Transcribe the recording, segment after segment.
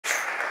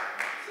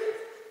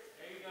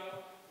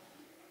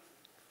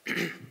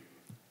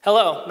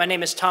Hello, my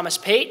name is Thomas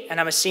Pate, and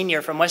I'm a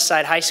senior from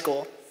Westside High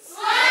School.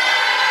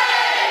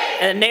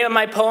 And the name of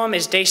my poem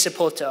is De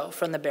Sepulto,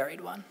 from The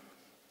Buried One.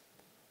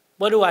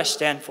 What do I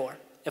stand for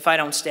if I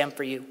don't stand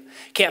for you?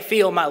 Can't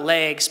feel my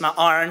legs, my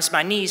arms,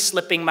 my knees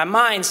slipping, my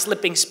mind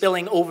slipping,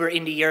 spilling over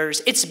into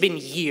yours. It's been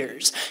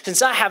years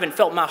since I haven't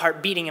felt my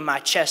heart beating in my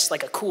chest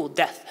like a cool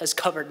death has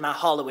covered my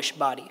hollowish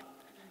body.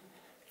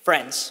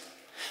 Friends,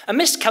 a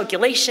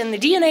miscalculation, the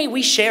DNA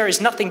we share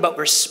is nothing but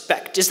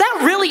respect. Is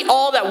that really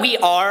all that we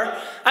are?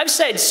 I've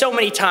said so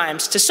many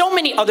times to so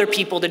many other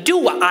people to do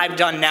what I've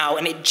done now,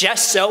 and it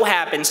just so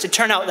happens to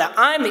turn out that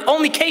I'm the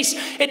only case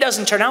it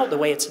doesn't turn out the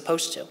way it's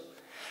supposed to.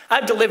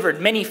 I've delivered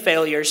many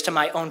failures to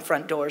my own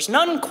front doors,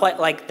 none quite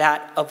like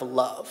that of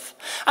love.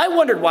 I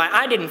wondered why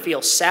I didn't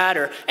feel sad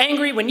or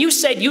angry when you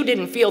said you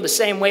didn't feel the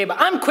same way, but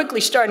I'm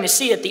quickly starting to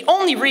see that the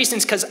only reason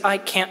is because I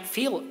can't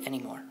feel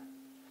anymore.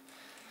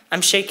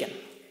 I'm shaken.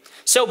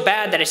 So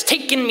bad that it's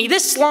taken me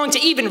this long to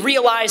even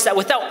realize that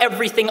without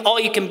everything, all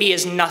you can be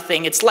is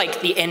nothing. It's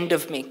like the end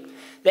of me.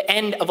 The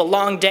end of a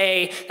long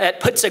day that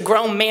puts a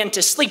grown man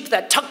to sleep,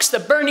 that tucks the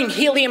burning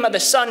helium of the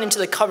sun into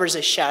the covers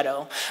of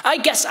shadow. I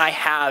guess I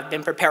have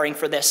been preparing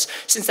for this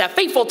since that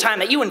fateful time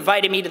that you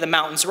invited me to the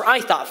mountains where I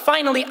thought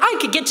finally I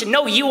could get to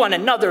know you on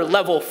another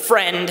level,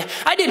 friend.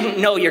 I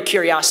didn't know your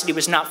curiosity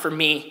was not for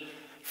me.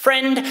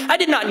 Friend, I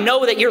did not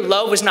know that your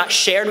love was not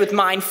shared with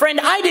mine. Friend,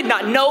 I did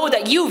not know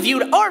that you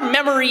viewed our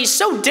memories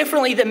so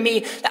differently than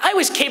me that I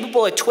was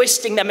capable of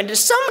twisting them into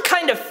some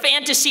kind of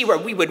fantasy where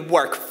we would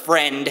work,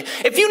 friend.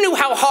 If you knew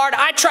how hard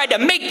I tried to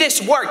make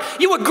this work,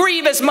 you would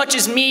grieve as much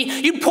as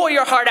me. You'd pour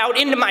your heart out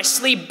into my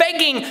sleep,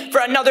 begging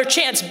for another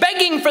chance,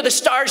 begging for the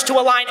stars to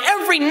align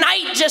every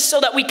night just so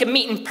that we could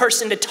meet in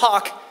person to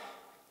talk.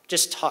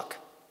 Just talk.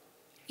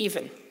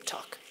 Even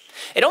talk.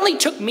 It only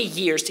took me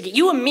years to get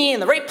you and me in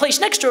the right place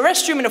next to a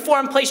restroom in a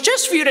foreign place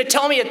just for you to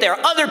tell me that there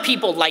are other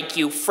people like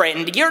you,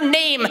 friend. Your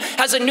name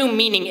has a new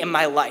meaning in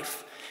my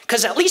life.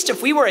 Because at least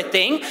if we were a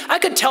thing, I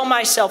could tell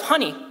myself,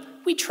 honey,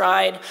 we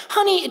tried.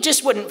 Honey, it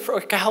just wouldn't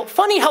work out.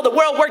 Funny how the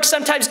world works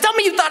sometimes. Tell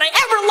me you thought I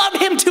ever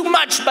loved him too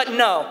much, but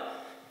no,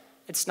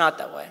 it's not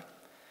that way.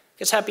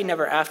 Because happy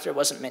never after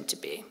wasn't meant to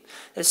be.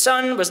 The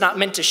sun was not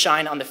meant to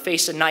shine on the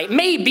face of night.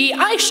 Maybe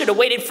I should have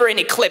waited for an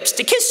eclipse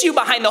to kiss you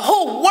behind the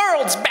whole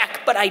world's back,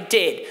 but I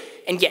did.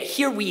 And yet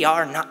here we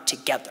are not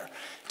together.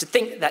 To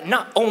think that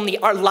not only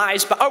our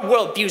lives, but our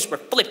worldviews were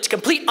flipped,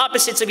 complete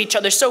opposites of each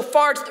other, so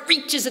far to the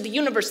reaches of the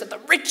universe that the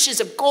riches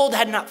of gold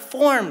had not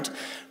formed.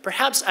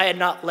 Perhaps I had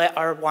not let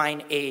our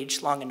wine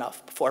age long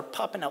enough before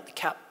popping out the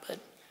cap, but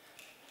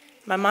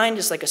my mind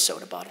is like a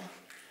soda bottle.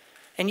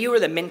 And you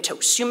were the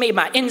Mentos. You made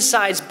my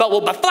insides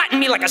bubble, but flattened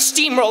me like a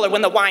steamroller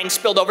when the wine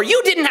spilled over.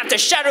 You didn't have to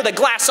shatter the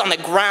glass on the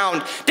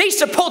ground. De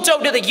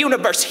Sepulto to the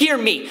universe. Hear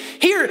me.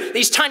 Hear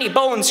these tiny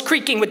bones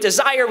creaking with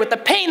desire, with the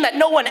pain that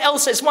no one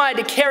else has wanted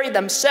to carry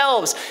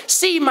themselves.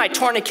 See my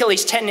torn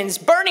Achilles tendons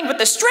burning with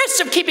the stress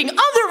of keeping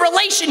other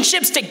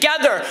relationships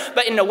together.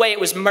 But in a way,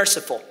 it was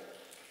merciful.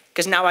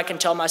 Because now I can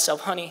tell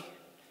myself, honey,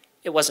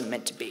 it wasn't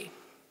meant to be.